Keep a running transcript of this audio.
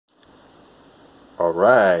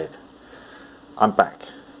Alright, I'm back.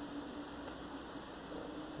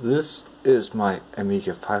 This is my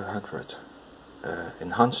Amiga 500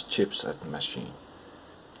 enhanced chipset machine.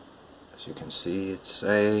 As you can see, it's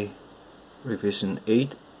a revision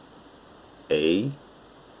 8A.1.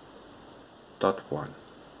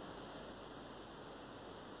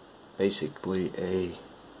 Basically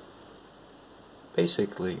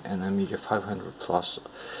an Amiga 500 Plus.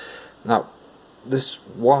 Now, this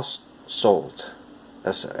was sold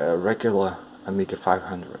as a regular Amiga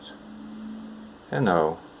 500. You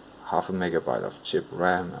know, half a megabyte of chip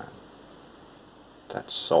RAM and that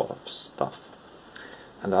sort of stuff.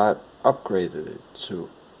 And I upgraded it to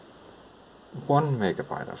 1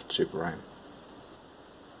 megabyte of chip RAM.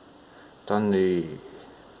 Done the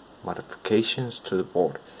modifications to the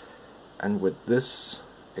board, and with this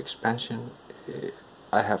expansion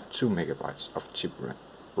I have 2 megabytes of chip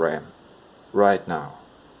RAM right now.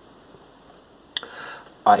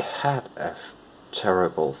 I had a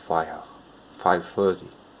terrible file 530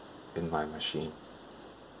 in my machine,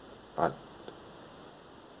 but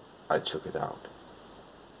I took it out.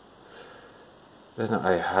 Then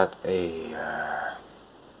I had a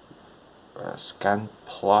Scan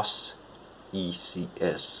Plus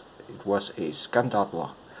ECS. It was a scan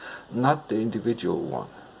doubler, not the individual one,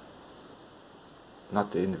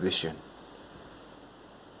 not the Envision,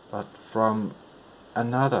 but from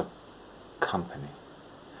another company,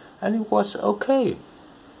 and it was okay.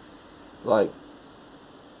 Like,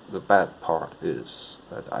 the bad part is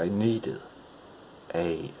that I needed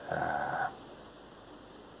a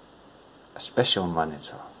special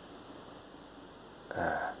monitor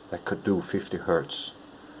that could do 50 Hertz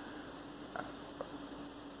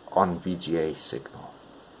on VGA signal,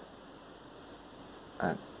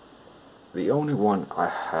 and the only one I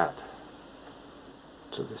had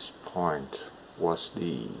to this point was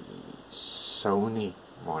the Sony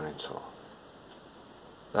monitor.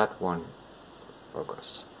 That one,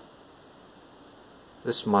 focus.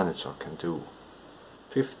 This monitor can do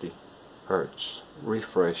 50 Hertz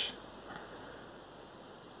refresh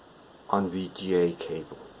on VGA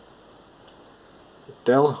cable. The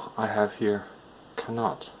Dell I have here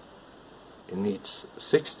cannot. It needs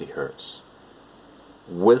 60 Hertz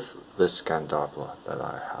with the scan doubler that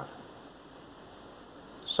I have.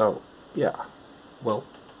 So yeah, well,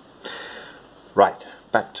 right,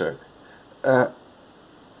 back to it.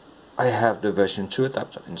 I have the version 2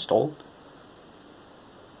 adapter installed.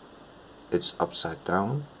 It's upside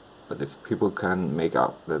down, but if people can make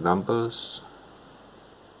out the numbers,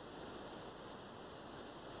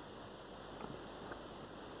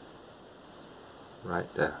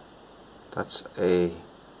 right there, that's an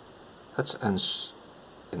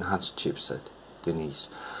enhanced chipset, Denise.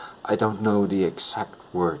 I don't know the exact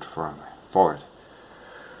word for it,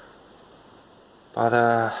 but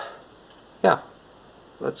yeah,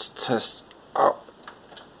 let's test out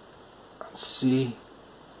and see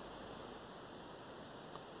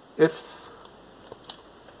if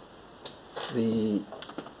the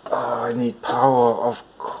I need power, of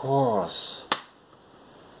course.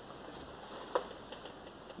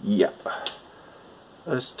 Yeah,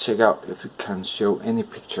 let's check out if it can show any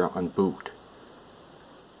picture on boot.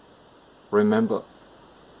 Remember,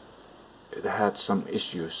 it had some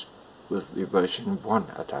issues with the version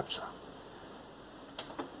 1 adapter.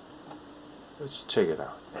 Let's check it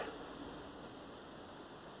out.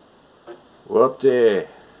 Whoop-dee!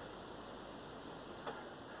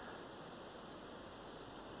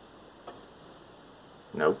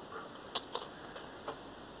 Nope.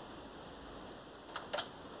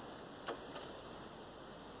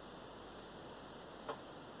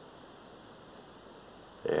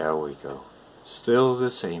 There we go. Still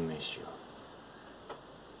the same issue.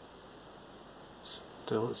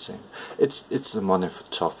 Still the same. It's the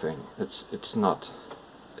monitor thing. It's not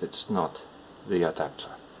the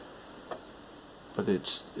adapter. But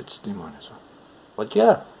it's the monitor. But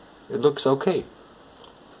yeah, it looks okay.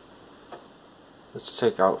 Let's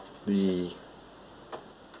check out the.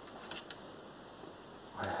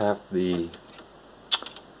 I have the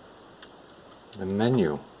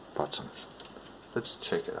menu button. Let's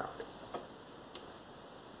check it out.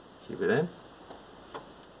 Keep it in.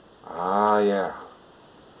 Ah, yeah.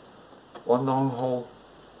 One long hole.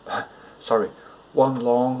 Sorry, one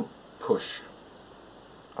long push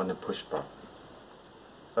on the push button.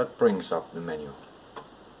 That brings up the menu.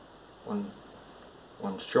 One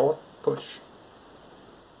short push.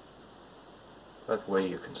 That way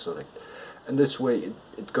you can select. And this way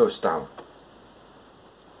it goes down.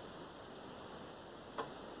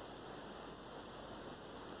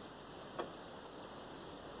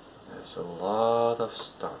 There's a lot of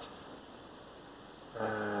stuff.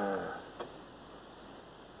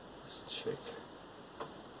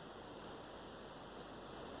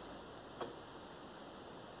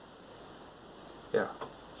 Yeah,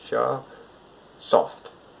 sharp, soft.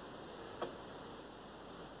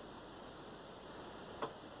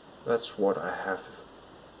 That's what I have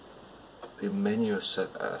the menu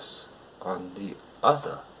set as on the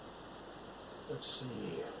other. Let's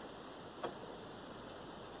see.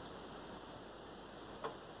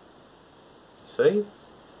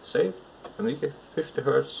 Save, Amiga 50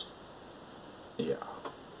 Hertz. Yeah.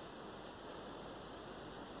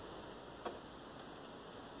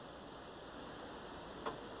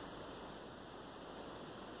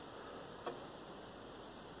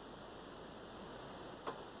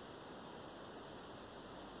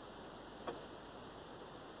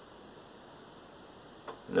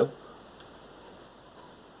 Nope.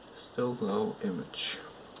 Still no image.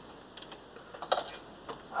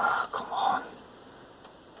 Ah, come on.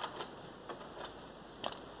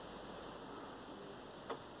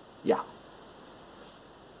 Yeah.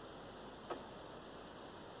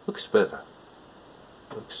 Looks better.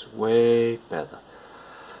 Looks way better.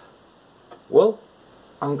 Well,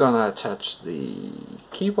 I'm gonna attach the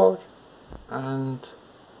keyboard and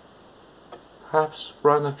perhaps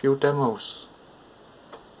run a few demos,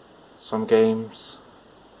 some games,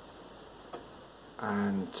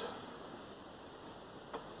 and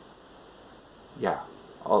yeah,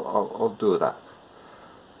 I'll do that.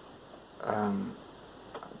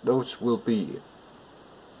 Those will be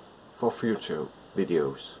for future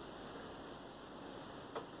videos.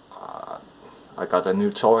 I got a new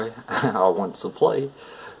toy I want to play,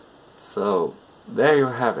 so there you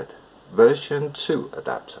have it, version 2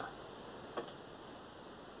 adapter.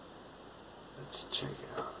 Let's check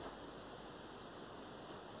it out.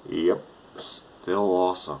 Yep, still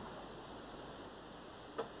awesome.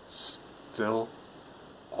 Still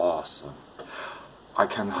awesome. I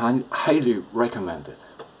can highly recommend it.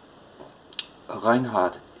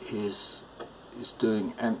 Reinhard is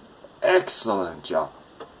doing an excellent job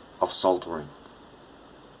of soldering.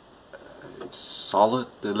 It's solid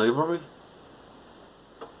delivery,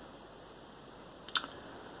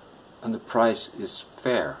 and the price is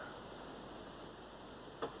fair.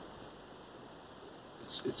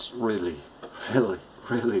 It's really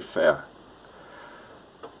fair.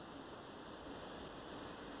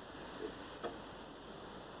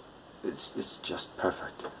 It's just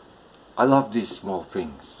perfect. I love these small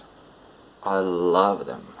things. I love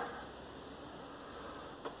them.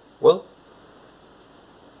 Well,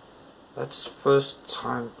 that's first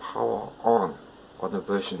time power on the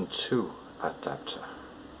version 2 adapter.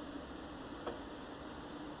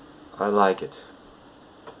 I like it.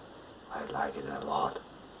 I like it a lot.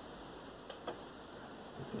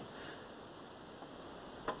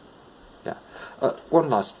 Yeah. One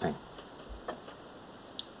last thing.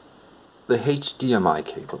 The HDMI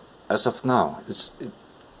cable, as of now,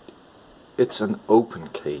 it's an open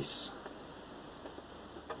case.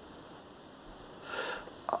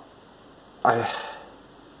 I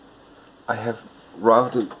have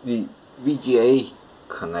routed the VGA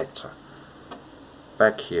connector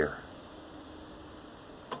back here,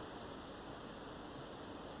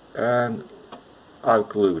 and I've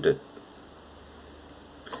glued it,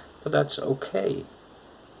 but that's okay.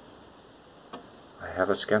 I have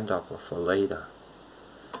a scan Doppler for later,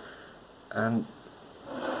 and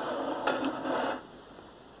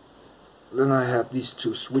then I have these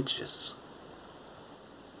two switches.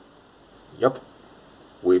 Yup,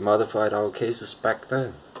 we modified our cases back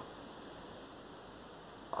then.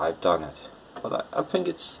 I've done it, but I think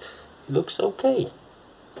it looks okay.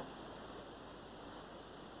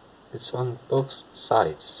 It's on both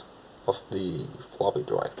sides of the floppy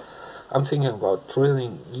drive. I'm thinking about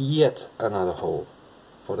drilling yet another hole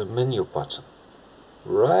for the menu button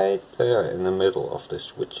right there in the middle of the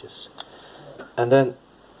switches. And then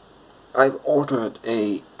I've ordered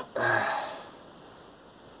a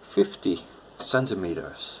 50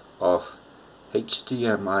 centimeters of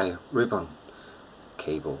HDMI ribbon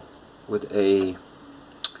cable with a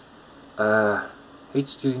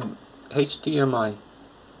HDMI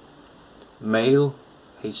male,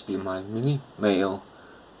 HDMI mini male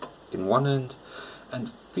in one end,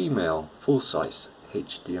 and female full-size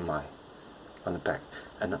HDMI on the back.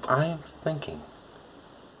 And I'm thinking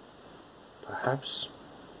perhaps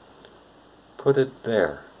put it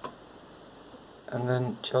there, and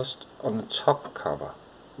then just on the top cover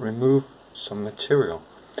remove some material.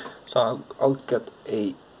 So I'll get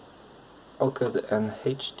an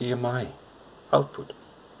HDMI output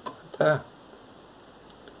right there.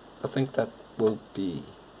 I think that will be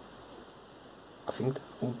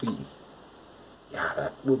yeah,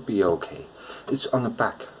 that would be okay. It's on the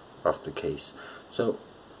back of the case. So,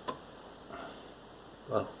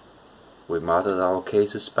 well, we modded our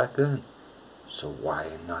cases back then, so why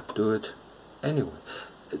not do it anyway?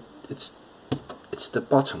 It's the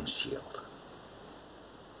bottom shield.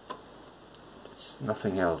 It's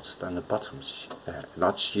nothing else than the bottom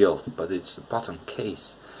not shield, but it's the bottom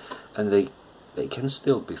case, and they can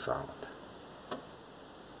still be found.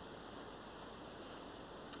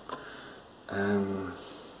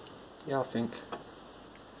 Yeah, I think,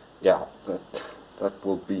 yeah, that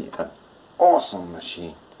will be an awesome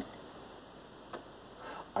machine.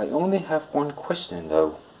 I only have one question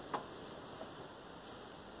though.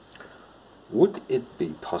 Would it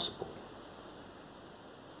be possible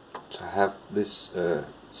to have this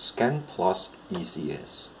Scan Plus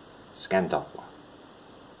ECS scan Doppler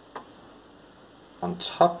on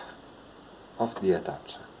top of the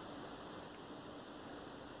adapter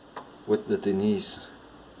with the Denise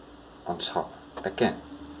on top again,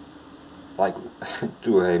 like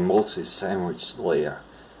do a multi-sandwich layer?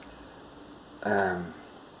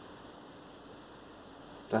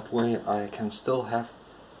 That way I can still have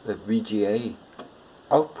the VGA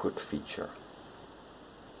output feature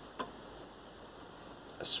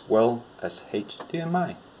as well as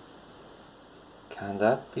HDMI. Can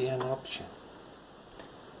that be an option?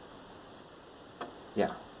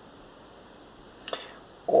 Yeah.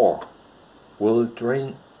 Or will it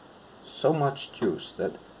drain so much juice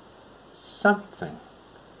that something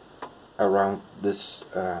around this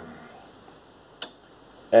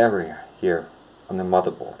area here on the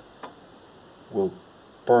motherboard will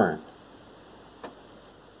burn?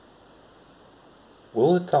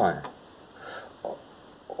 Will it die?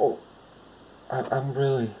 Oh,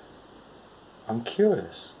 I'm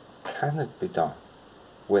curious. Can it be done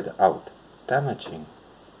without damaging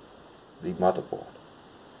the motherboard?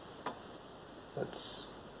 That's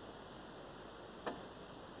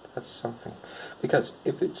something, because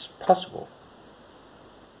if it's possible,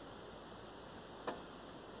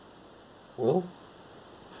 well,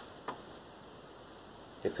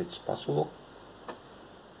 if it's possible,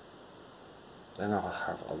 then I'll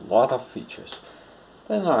have a lot of features.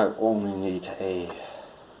 Then I only need a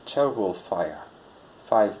Terrible Fire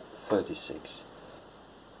 536.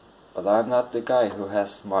 But I'm not the guy who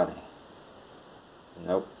has money.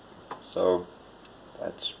 Nope. So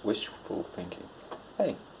that's wishful thinking.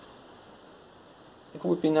 Hey, it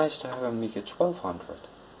would be nice to have a Amiga 1200,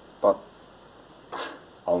 but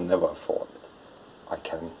I'll never afford it. I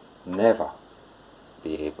can never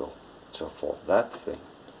be able to afford that thing.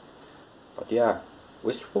 But yeah,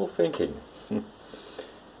 wishful thinking.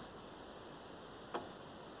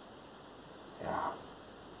 Yeah,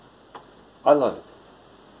 I love it.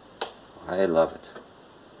 I love it.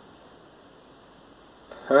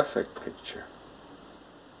 Perfect picture.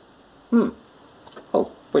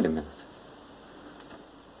 Oh, wait a minute.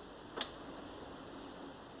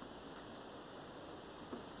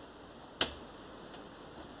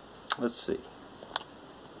 Let's see.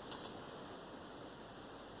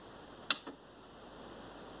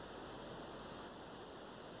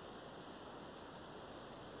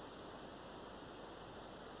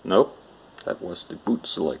 Nope, that was the boot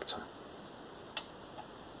selector.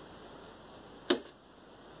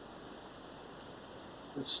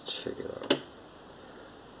 Let's check it out.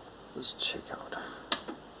 Let's check out.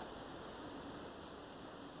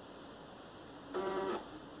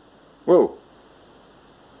 Whoa!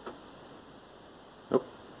 Nope.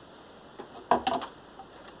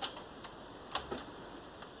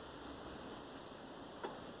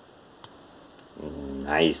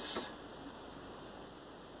 Nice.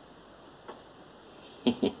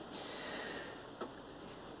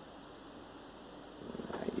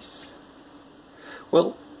 Nice.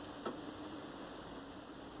 Well,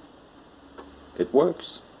 it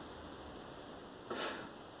works.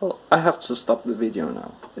 Well, I have to stop the video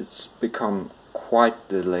now. It's become quite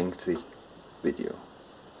the lengthy video.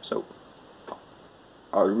 So,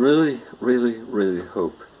 I really, really, really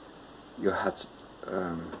hope you had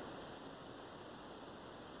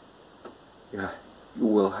you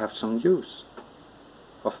will have some use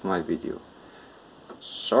of my video.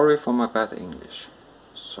 Sorry for my bad English.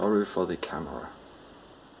 Sorry for the camera.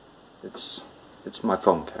 It's my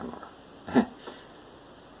phone camera.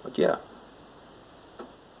 But yeah,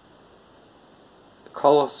 the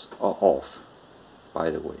colors are off, by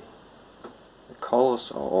the way. The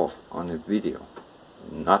colors are off on the video,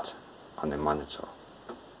 not on the monitor.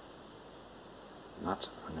 Not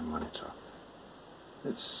on the monitor.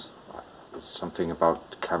 It's something about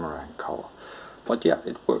the camera and color. But yeah,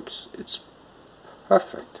 it works. It's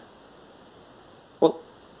perfect. Well,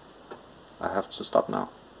 I have to stop now.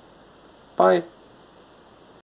 Bye.